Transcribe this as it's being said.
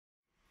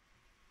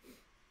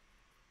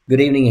Good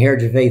evening,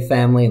 Heritage of Faith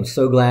family. I'm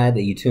so glad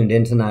that you tuned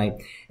in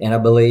tonight, and I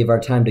believe our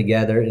time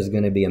together is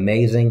going to be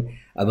amazing.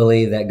 I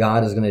believe that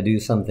God is going to do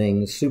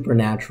something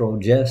supernatural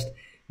just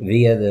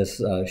via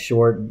this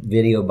short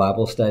video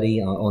Bible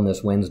study on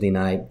this Wednesday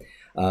night.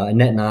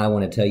 Annette and I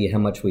want to tell you how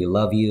much we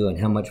love you and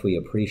how much we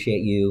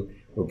appreciate you.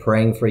 We're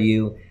praying for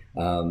you,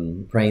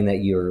 praying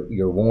that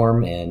you're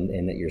warm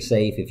and that you're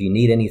safe. If you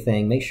need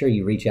anything, make sure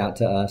you reach out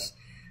to us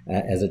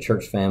as a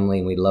church family,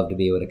 and we'd love to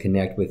be able to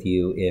connect with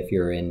you if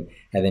you're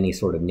have any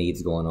sort of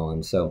needs going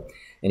on. So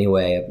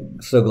anyway,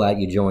 I'm so glad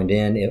you joined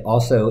in.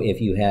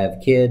 If you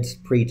have kids,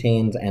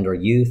 preteens, and or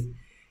youth,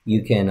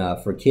 you can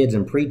for kids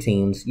and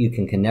preteens, you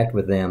can connect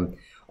with them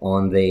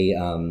on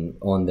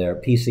their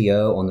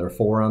PCO, on their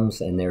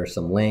forums, and there's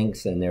some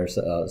links and there's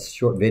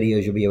short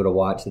videos you'll be able to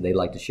watch that they'd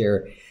like to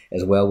share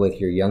as well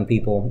with your young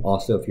people.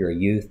 Also, if you're a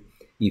youth,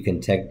 you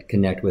can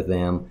connect with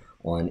them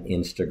on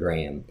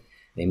Instagram.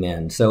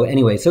 Amen. So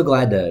anyway, so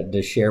glad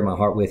to share my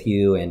heart with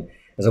you. And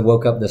as I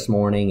woke up this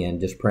morning and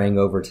just praying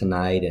over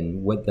tonight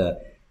and what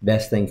the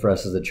best thing for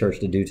us as a church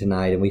to do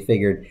tonight, and we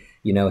figured,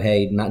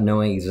 hey, not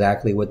knowing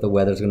exactly what the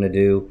weather's going to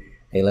do,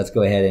 hey, let's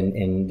go ahead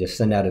and just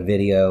send out a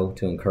video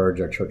to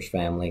encourage our church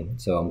family.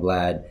 So I'm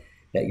glad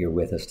that you're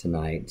with us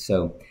tonight.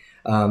 So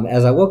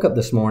as I woke up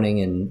this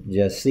morning and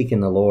just seeking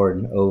the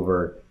Lord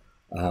over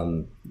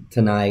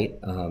tonight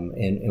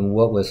and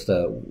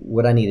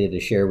what I needed to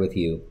share with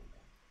you,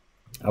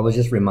 I was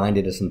just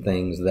reminded of some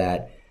things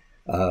that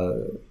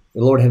the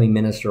Lord had me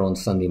minister on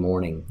Sunday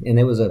morning. And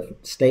there was a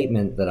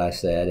statement that I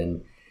said,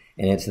 and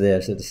it's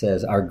this. It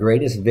says, our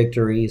greatest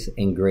victories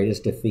and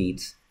greatest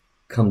defeats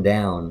come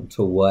down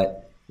to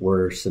what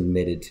we're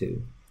submitted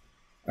to.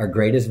 Our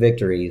greatest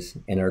victories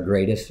and our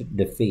greatest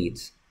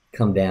defeats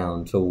come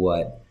down to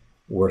what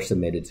we're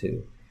submitted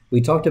to. We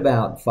talked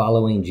about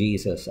following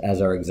Jesus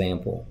as our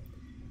example.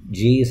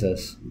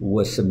 Jesus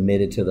was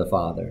submitted to the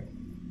Father.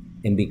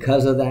 And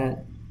because of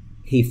that,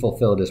 he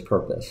fulfilled his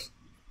purpose.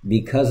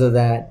 Because of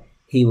that,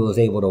 he was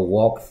able to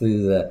walk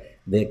through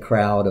the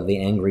crowd of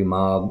the angry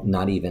mob,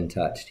 not even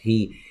touched.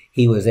 He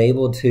was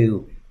able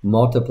to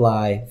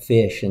multiply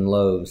fish and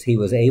loaves. He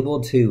was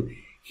able to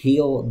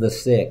heal the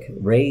sick,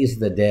 raise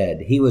the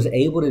dead. He was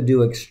able to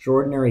do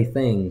extraordinary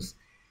things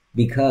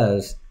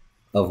because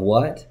of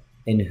what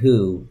and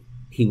who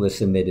he was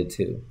submitted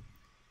to.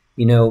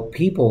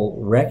 People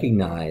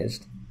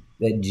recognized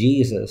that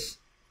Jesus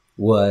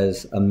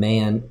was a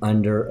man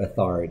under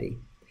authority.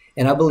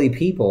 And I believe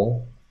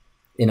people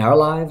in our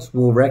lives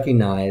will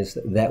recognize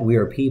that we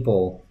are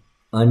people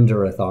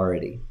under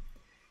authority.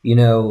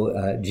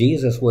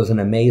 Jesus was an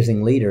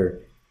amazing leader,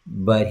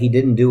 but he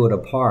didn't do it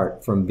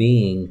apart from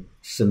being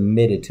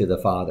submitted to the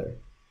Father.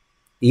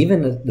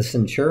 Even the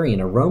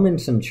centurion, a Roman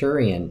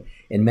centurion,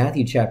 in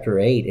Matthew chapter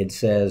 8,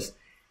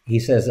 he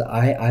says,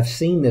 I've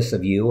seen this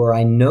of you, or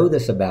I know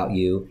this about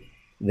you,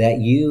 that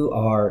you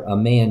are a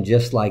man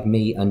just like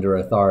me under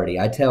authority.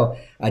 I tell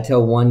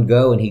one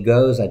go and he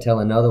goes. I tell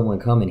another one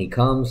come and he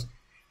comes.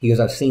 He goes,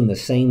 I've seen the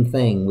same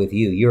thing with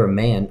you. You're a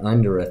man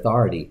under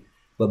authority.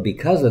 But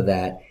because of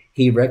that,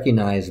 he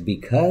recognized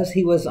because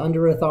he was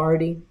under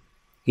authority,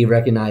 he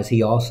recognized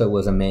he also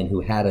was a man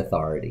who had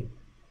authority.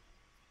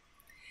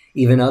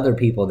 Even other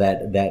people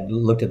that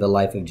looked at the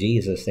life of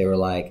Jesus, they were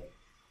like,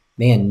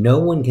 man, no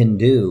one can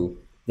do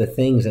the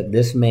things that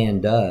this man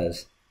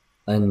does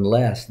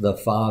unless the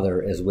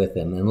Father is with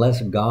him,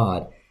 unless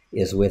God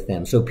is with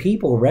them. So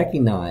people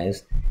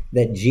recognized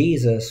that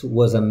Jesus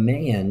was a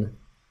man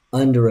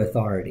under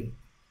authority.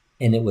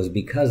 And it was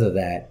because of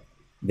that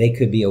they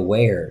could be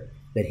aware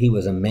that he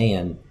was a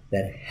man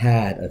that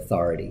had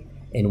authority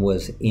and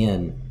was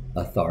in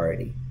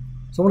authority.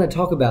 So I want to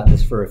talk about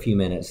this for a few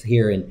minutes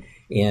here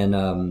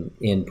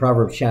in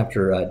Proverbs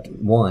chapter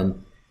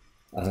 1.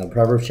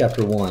 Proverbs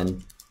chapter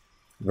 1,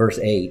 verse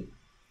 8.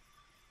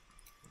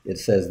 It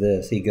says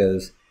this, he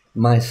goes,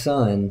 my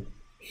son,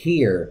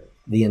 hear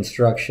the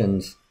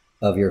instructions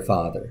of your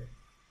father,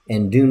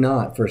 and do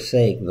not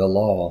forsake the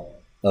law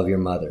of your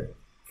mother,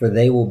 for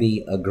they will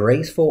be a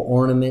graceful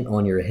ornament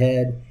on your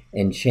head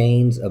and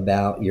chains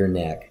about your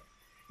neck.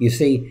 You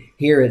see,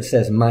 here it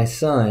says, my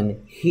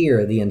son,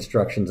 hear the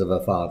instructions of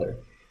a father.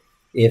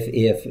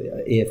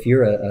 If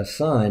you're a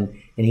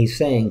son, and he's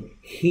saying,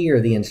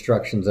 hear the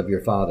instructions of your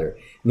father,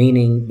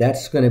 meaning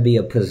that's going to be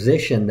a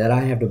position that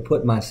I have to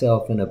put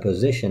myself in a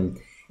position,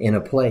 in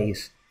a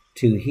place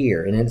to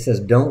hear. And it says,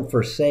 don't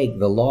forsake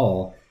the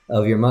law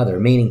of your mother,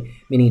 meaning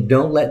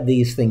don't let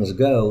these things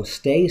go.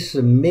 Stay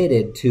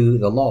submitted to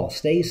the law.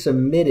 Stay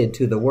submitted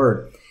to the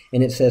word.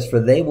 And it says,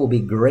 for they will be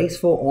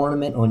graceful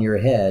ornament on your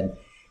head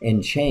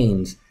and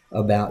chains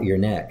about your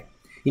neck.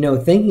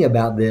 Thinking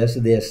about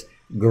this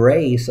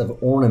grace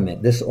of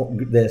ornament, this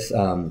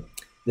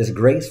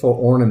graceful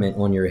ornament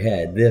on your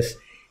head,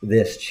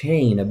 this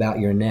chain about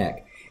your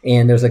neck.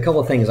 And there's a couple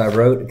of things I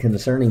wrote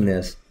concerning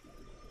this.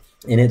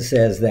 And it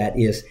says that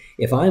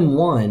if I'm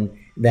one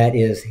that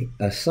is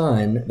a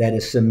son that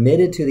is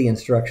submitted to the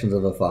instructions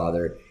of a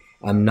father,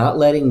 I'm not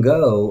letting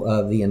go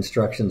of the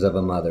instructions of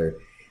a mother,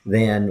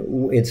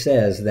 then it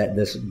says that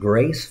this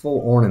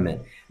graceful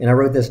ornament, and I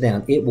wrote this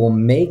down, it will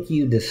make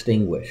you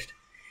distinguished.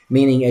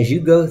 Meaning as you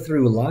go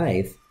through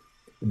life,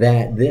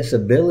 that this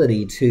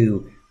ability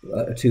to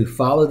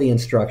follow the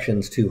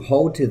instructions, to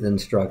hold to the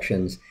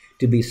instructions,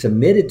 to be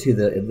submitted to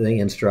the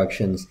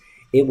instructions,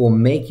 it will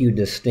make you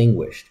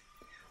distinguished.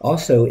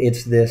 Also,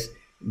 it's this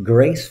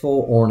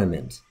graceful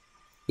ornament.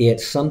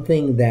 It's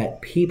something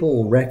that people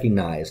will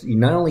recognize.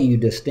 Not only you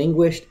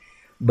distinguished,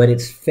 but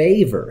it's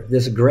favor,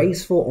 this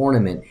graceful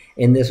ornament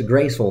and this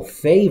graceful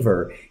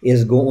favor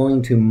is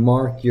going to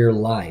mark your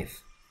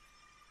life.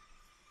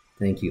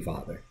 Thank you,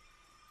 Father.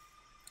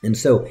 And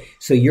so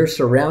you're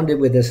surrounded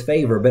with this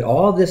favor, but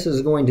all this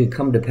is going to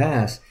come to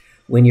pass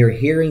when you're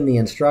hearing the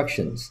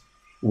instructions,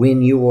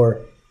 when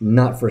you're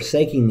not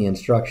forsaking the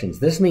instructions.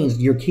 This means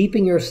you're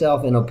keeping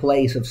yourself in a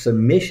place of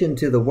submission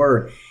to the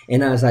word.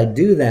 And as I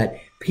do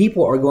that,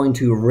 people are going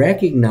to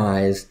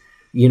recognize,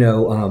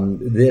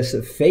 this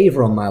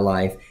favor on my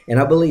life. And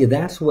I believe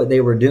that's what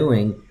they were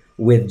doing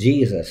with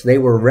Jesus. They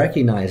were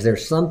recognized.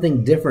 There's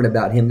something different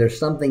about him. There's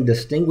something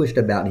distinguished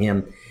about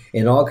him.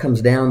 It all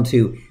comes down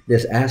to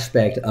this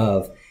aspect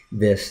of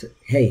this,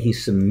 hey,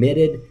 he's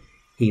submitted,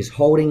 he's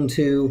holding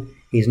to,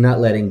 he's not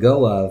letting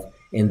go of,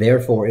 and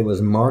therefore it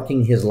was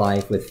marking his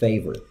life with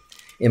favor.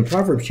 In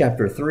Proverbs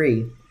chapter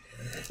 3,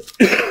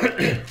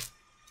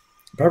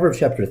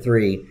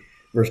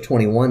 verse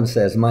 21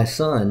 says, "My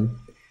son,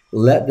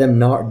 let them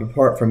not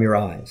depart from your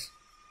eyes."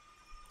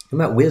 Talking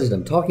about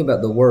wisdom, talking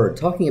about the word,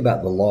 talking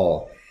about the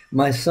law.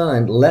 "My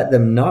son, let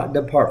them not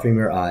depart from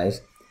your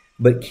eyes,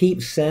 but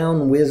keep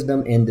sound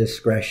wisdom and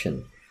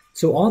discretion."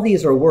 So all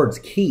these are words,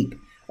 keep.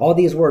 All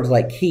these words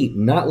like keep,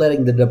 not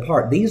letting them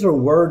depart. These are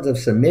words of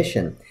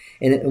submission.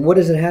 And what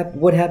does it happen?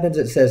 What happens?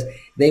 It says,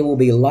 they will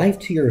be life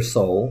to your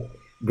soul,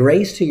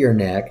 grace to your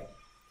neck.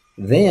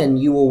 Then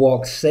you will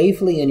walk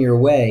safely in your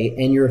way,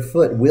 and your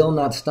foot will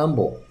not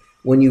stumble.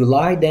 When you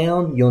lie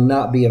down, you'll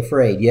not be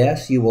afraid.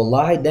 Yes, you will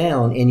lie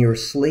down, and your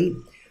sleep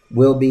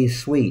will be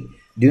sweet.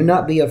 Do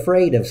not be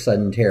afraid of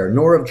sudden terror,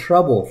 nor of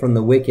trouble from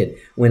the wicked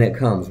when it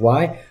comes.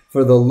 Why?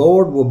 For the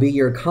Lord will be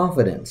your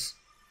confidence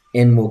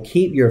and will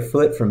keep your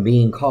foot from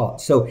being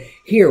caught. So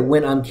here,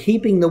 when I'm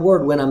keeping the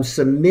word, when I'm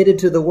submitted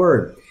to the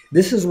word,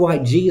 this is why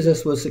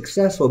Jesus was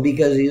successful,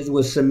 because he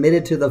was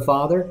submitted to the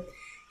Father.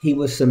 He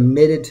was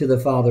submitted to the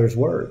Father's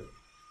word.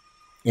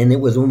 And it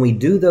was when we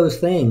do those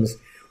things,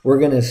 we're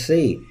going to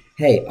see,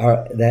 hey,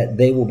 that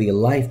they will be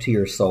life to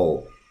your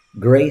soul,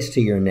 grace to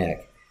your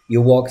neck.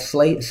 You'll walk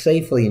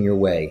safely in your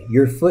way.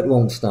 Your foot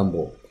won't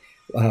stumble.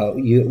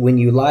 When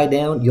you lie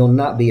down, you'll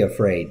not be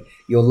afraid.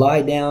 You'll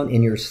lie down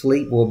and your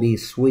sleep will be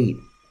sweet.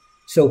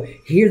 So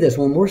hear this.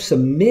 When we're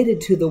submitted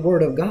to the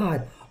word of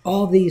God,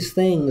 all these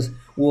things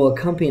will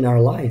accompany our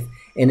life.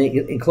 And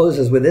it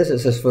closes with this. It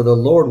says, for the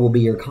Lord will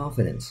be your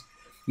confidence.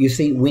 You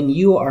see, when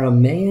you are a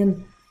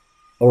man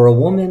or a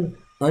woman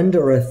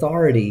under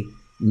authority,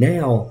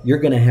 now you're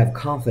going to have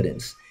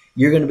confidence.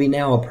 You're going to be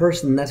now a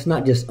person that's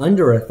not just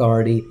under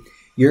authority,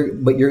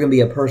 but you're going to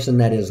be a person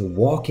that is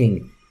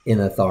walking in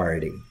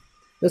authority.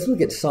 Let's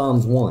look at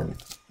Psalms 1.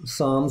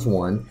 Psalms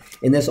 1.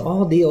 And this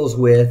all deals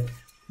with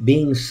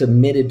being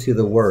submitted to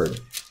the word,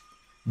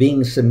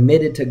 being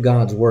submitted to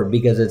God's word,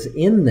 because it's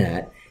in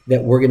that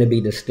we're going to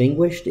be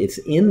distinguished. It's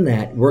in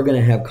that we're going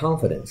to have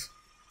confidence.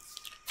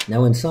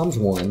 Now in Psalms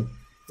 1,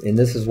 and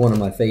this is one of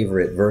my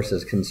favorite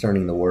verses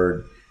concerning the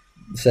word,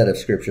 set of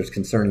scriptures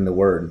concerning the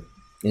word.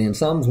 And in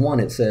Psalms 1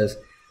 it says,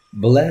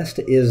 blessed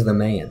is the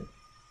man.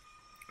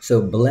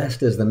 So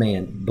blessed is the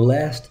man.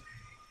 Blessed,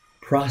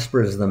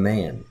 prosperous the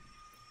man.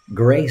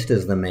 Graced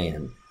is the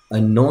man.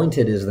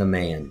 Anointed is the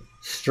man.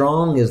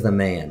 Strong is the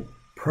man.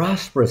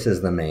 Prosperous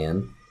is the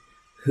man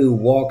who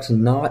walks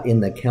not in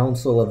the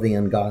counsel of the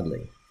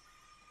ungodly.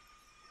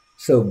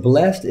 So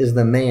blessed is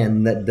the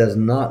man that does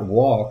not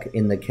walk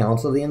in the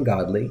counsel of the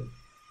ungodly,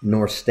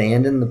 nor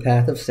stand in the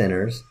path of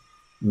sinners,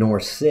 nor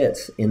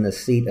sits in the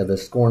seat of the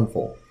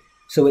scornful.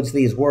 So it's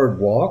these words,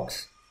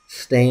 walks,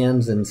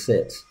 stands, and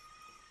sits.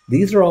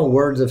 These are all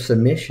words of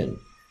submission.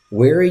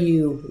 Where are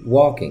you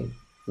walking?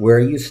 Where are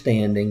you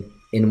standing?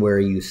 And where are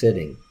you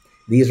sitting?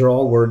 These are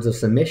all words of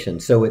submission.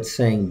 So it's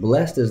saying,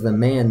 blessed is the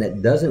man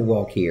that doesn't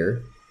walk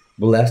here.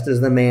 Blessed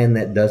is the man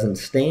that doesn't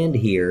stand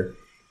here.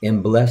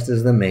 And blessed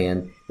is the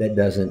man that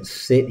doesn't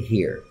sit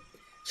here.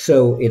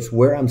 So it's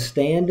where I'm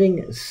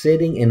standing,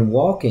 sitting, and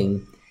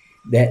walking,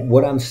 that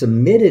what I'm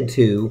submitted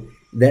to,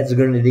 that's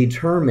going to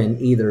determine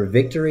either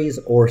victories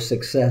or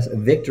success,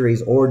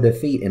 victories or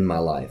defeat in my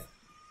life.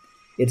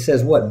 It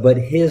says what? But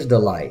his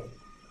delight.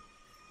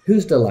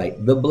 Whose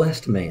delight? The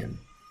blessed man.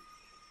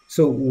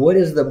 So what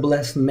is the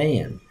blessed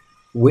man?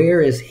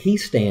 Where is he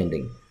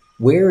standing?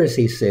 Where is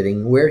he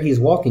sitting? Where he's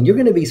walking? You're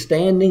going to be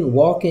standing,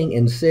 walking,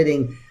 and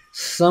sitting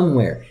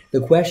somewhere.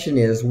 The question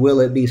is, will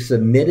it be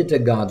submitted to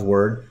God's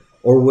word,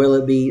 or will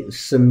it be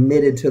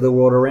submitted to the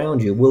world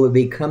around you? Will it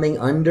be coming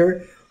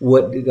under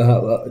what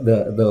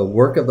the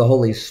work of the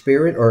Holy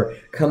Spirit, or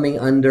coming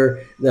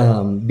under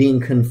being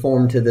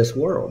conformed to this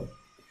world?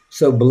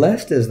 So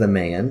blessed is the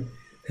man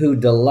who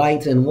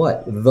delights in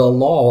what? The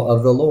law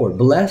of the Lord.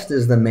 Blessed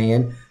is the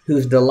man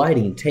who's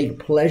delighting, take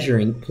pleasure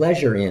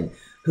in,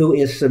 who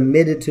is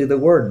submitted to the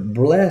word.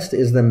 Blessed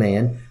is the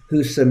man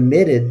who's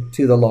submitted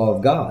to the law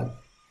of God.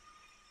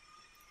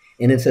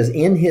 And it says,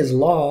 in his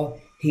law,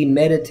 he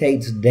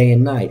meditates day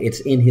and night.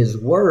 It's in his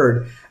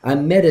word.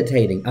 I'm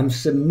meditating. I'm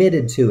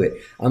submitted to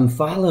it. I'm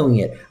following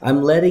it.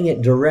 I'm letting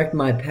it direct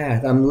my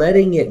path. I'm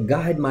letting it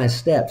guide my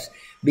steps,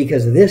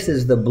 because this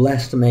is the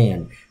blessed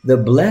man. The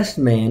blessed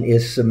man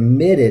is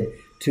submitted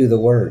to the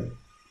word.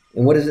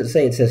 And what does it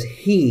say? It says,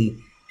 he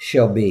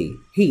shall be.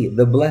 He,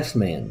 the blessed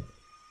man.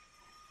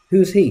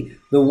 Who's he?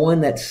 The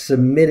one that's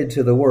submitted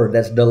to the word,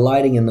 that's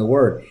delighting in the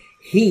word.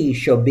 He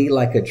shall be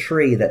like a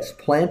tree that's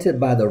planted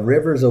by the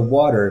rivers of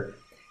water,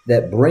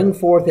 that bring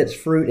forth its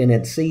fruit in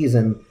its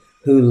season,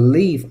 whose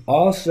leaf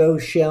also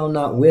shall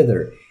not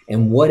wither,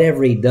 and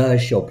whatever he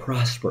does shall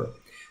prosper.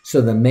 So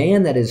the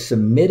man that is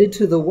submitted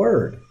to the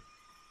word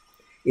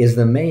is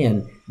the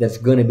man that's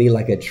going to be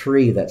like a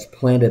tree that's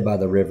planted by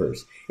the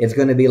rivers. It's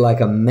going to be like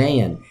a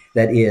man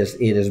that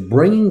is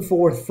bringing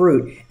forth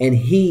fruit, and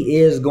he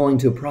is going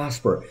to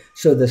prosper.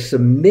 So the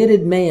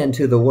submitted man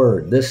to the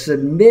word, the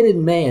submitted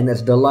man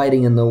that's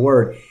delighting in the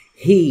word,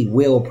 he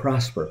will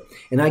prosper.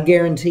 And I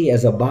guarantee,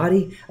 as a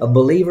body of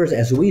believers,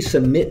 as we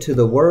submit to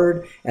the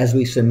word, as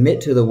we submit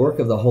to the work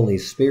of the Holy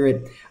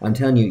Spirit, I'm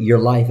telling you, your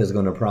life is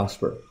going to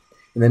prosper.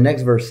 And the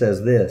next verse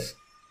says this,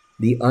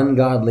 the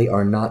ungodly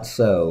are not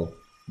so,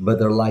 but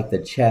they're like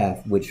the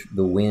chaff which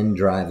the wind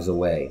drives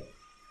away.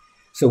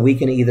 So we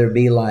can either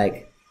be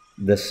like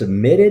the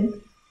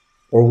submitted,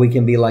 or we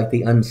can be like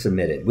the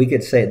unsubmitted. We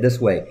could say it this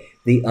way,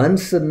 the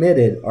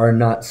unsubmitted are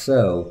not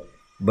so,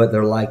 but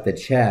they're like the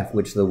chaff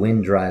which the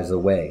wind drives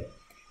away.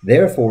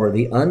 Therefore,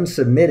 the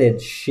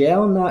unsubmitted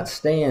shall not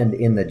stand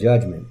in the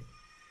judgment,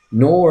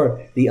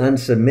 nor the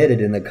unsubmitted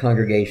in the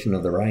congregation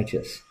of the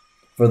righteous.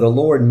 For the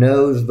Lord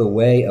knows the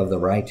way of the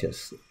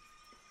righteous.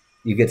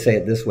 You could say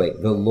it this way,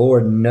 the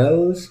Lord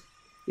knows,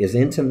 is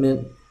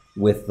intimate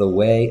with the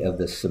way of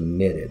the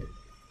submitted.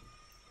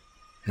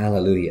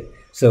 Hallelujah.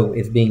 So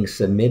it's being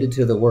submitted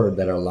to the word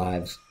that our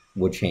lives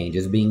will change.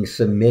 It's being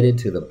submitted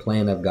to the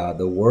plan of God,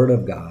 the word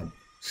of God,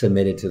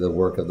 submitted to the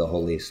work of the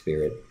Holy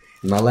Spirit.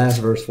 And my last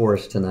verse for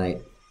us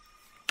tonight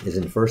is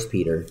in 1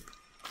 Peter.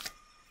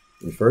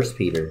 In 1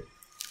 Peter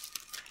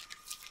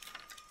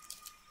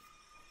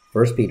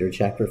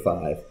chapter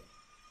 5,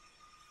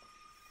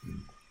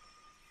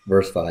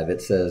 verse 5,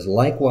 it says,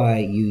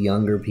 likewise, you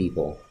younger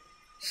people,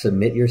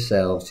 submit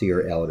yourselves to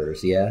your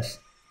elders. Yes,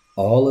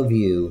 all of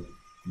you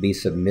be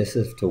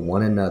submissive to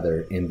one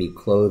another and be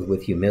clothed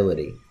with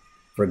humility.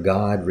 For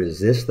God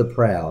resists the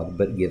proud,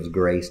 but gives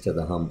grace to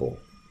the humble.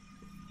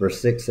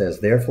 Verse 6 says,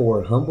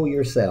 therefore humble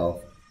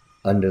yourself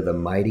under the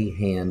mighty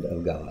hand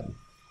of God,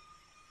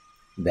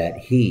 that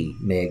he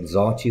may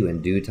exalt you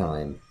in due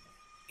time,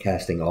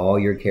 casting all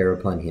your care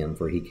upon him,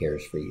 for he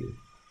cares for you.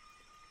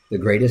 The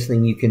greatest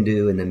thing you can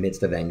do in the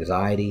midst of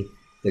anxiety,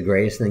 the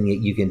greatest thing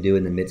that you can do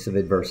in the midst of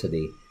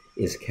adversity,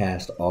 is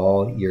cast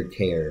all your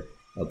care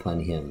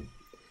upon him.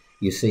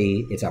 You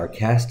see, it's our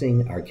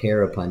casting our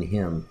care upon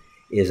him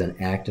is an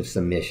act of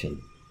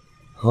submission.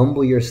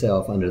 Humble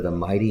yourself under the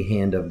mighty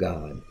hand of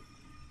God,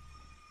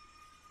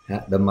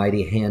 the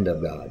mighty hand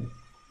of God,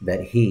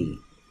 that he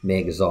may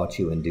exalt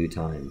you in due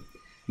time.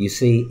 You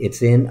see,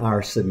 it's in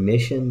our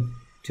submission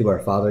to our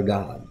Father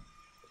God,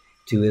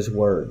 to his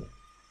word,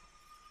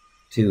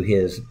 to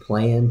his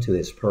plan, to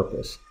his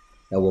purpose,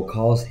 that will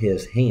cause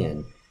his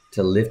hand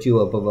to lift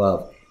you up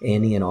above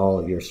any and all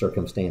of your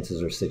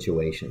circumstances or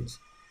situations.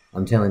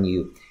 I'm telling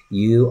you,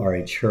 you are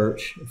a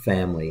church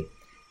family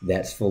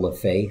that's full of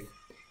faith.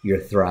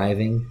 You're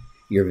thriving,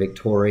 you're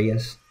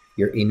victorious,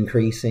 you're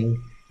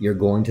increasing, you're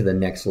going to the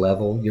next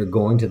level, you're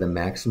going to the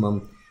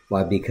maximum.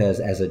 Why? Because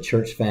as a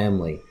church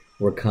family,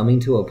 we're coming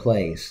to a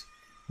place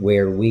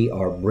where we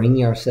are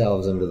bringing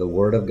ourselves under the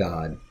word of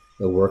God,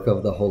 the work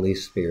of the Holy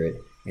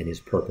Spirit, and his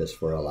purpose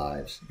for our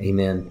lives.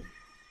 Amen.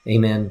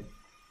 Amen.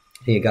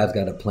 Hey, God's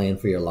got a plan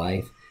for your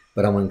life,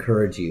 but I want to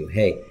encourage you,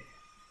 hey,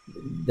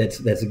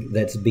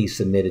 let's be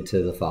submitted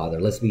to the Father.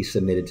 Let's be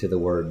submitted to the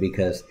word,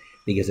 because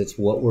it's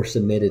what we're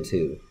submitted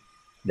to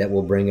that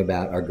will bring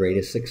about our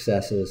greatest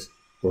successes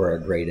or our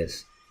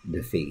greatest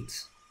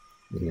defeats.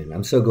 Amen.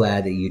 I'm so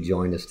glad that you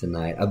joined us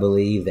tonight. I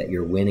believe that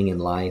you're winning in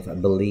life. I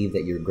believe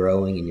that you're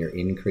growing and you're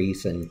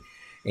increasing.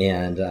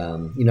 And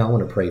I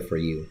want to pray for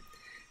you.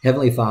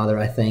 Heavenly Father,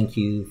 I thank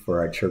you for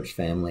our church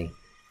family.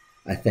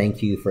 I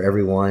thank you for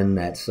everyone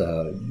that's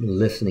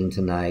listening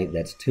tonight,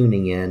 that's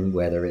tuning in,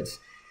 whether it's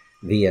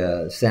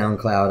via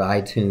SoundCloud,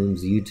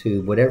 iTunes,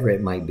 YouTube, whatever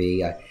it might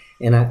be.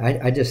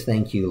 I just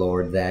thank you,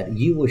 Lord, that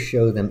you will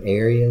show them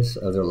areas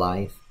of their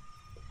life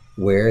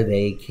where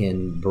they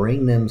can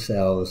bring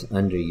themselves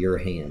under your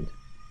hand.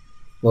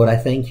 Lord, I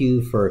thank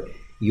you for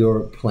your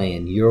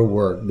plan, your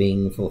work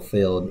being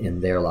fulfilled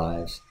in their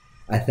lives.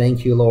 I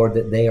thank you, Lord,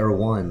 that they are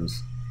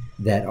ones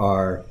that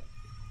are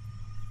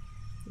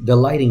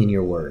delighting in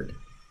your word.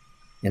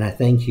 And I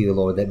thank you,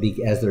 Lord,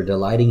 that as they're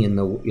delighting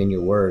in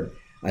your word,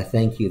 I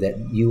thank you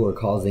that you are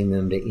causing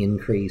them to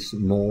increase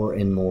more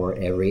and more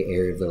every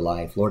area of their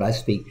life. Lord, I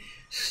speak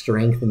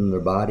strength in their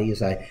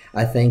bodies. I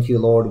thank you,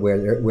 Lord, where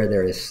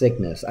there is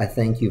sickness. I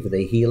thank you for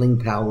the healing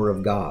power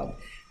of God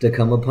to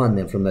come upon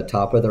them from the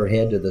top of their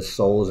head to the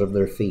soles of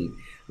their feet.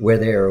 Where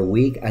they are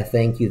weak, I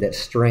thank you that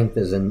strength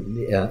is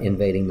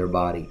invading their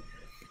body.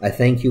 I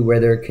thank you where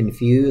they're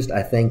confused.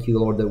 I thank you,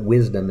 Lord, that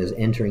wisdom is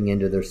entering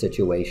into their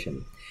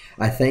situation.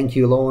 I thank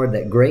you, Lord,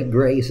 that great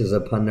grace is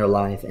upon their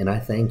life, and I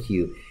thank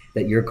you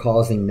that you're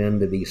causing them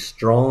to be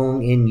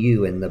strong in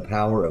you in the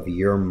power of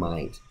your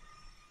might.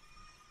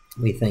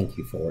 We thank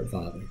you for it,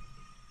 Father.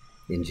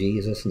 In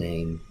Jesus'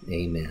 name,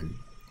 amen.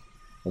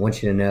 I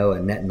want you to know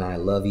Annette and I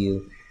love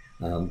you.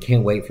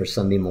 Can't wait for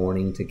Sunday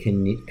morning to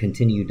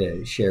continue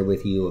to share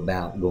with you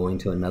about going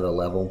to another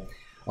level.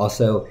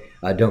 Also,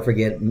 don't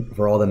forget,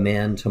 for all the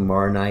men,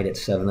 tomorrow night at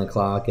 7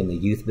 o'clock in the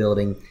youth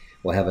building,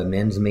 we'll have a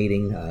men's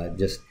meeting.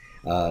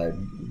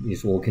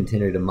 We'll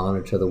continue to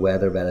monitor the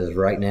weather, but as of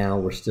right now,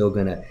 we're still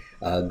going to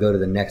go to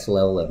the next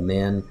level of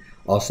men.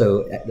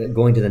 Also,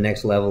 going to the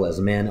next level as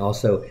men.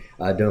 Also,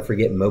 don't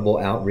forget mobile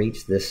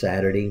outreach this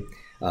Saturday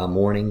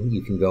morning.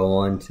 You can go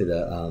on to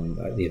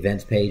the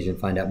events page and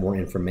find out more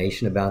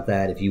information about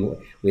that.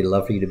 We'd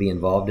love for you to be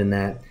involved in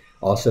that.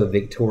 Also,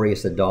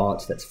 Victorious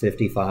Adults, that's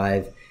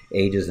 55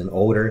 ages and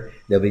older.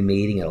 They'll be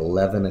meeting at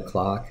 11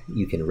 o'clock.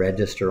 You can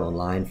register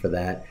online for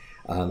that.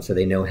 So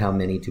they know how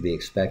many to be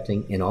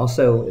expecting. And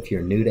also, if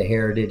you're new to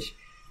Heritage,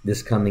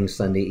 this coming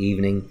Sunday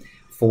evening,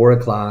 4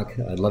 o'clock,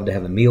 I'd love to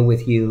have a meal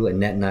with you.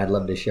 Annette and I'd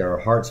love to share our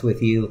hearts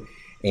with you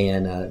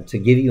and to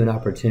give you an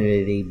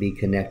opportunity to be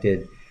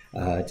connected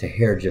to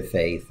Heritage of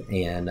Faith.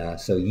 And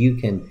so you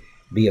can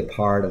be a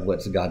part of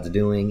what God's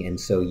doing, and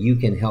so you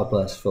can help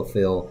us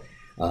fulfill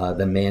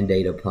the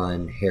mandate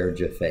upon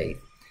Heritage of Faith.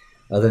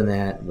 Other than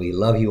that, we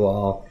love you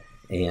all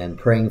and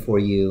praying for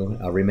you.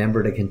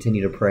 Remember to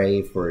continue to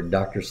pray for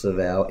Dr.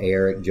 Savelle,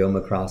 Eric, Joe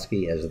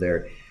McCroskey as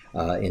they're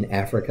in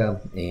Africa,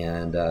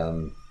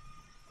 and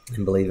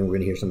believing we're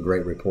going to hear some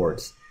great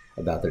reports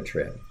about their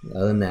trip.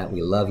 Other than that,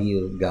 we love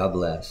you. God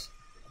bless.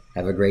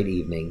 Have a great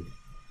evening,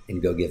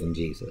 and go give them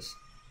Jesus.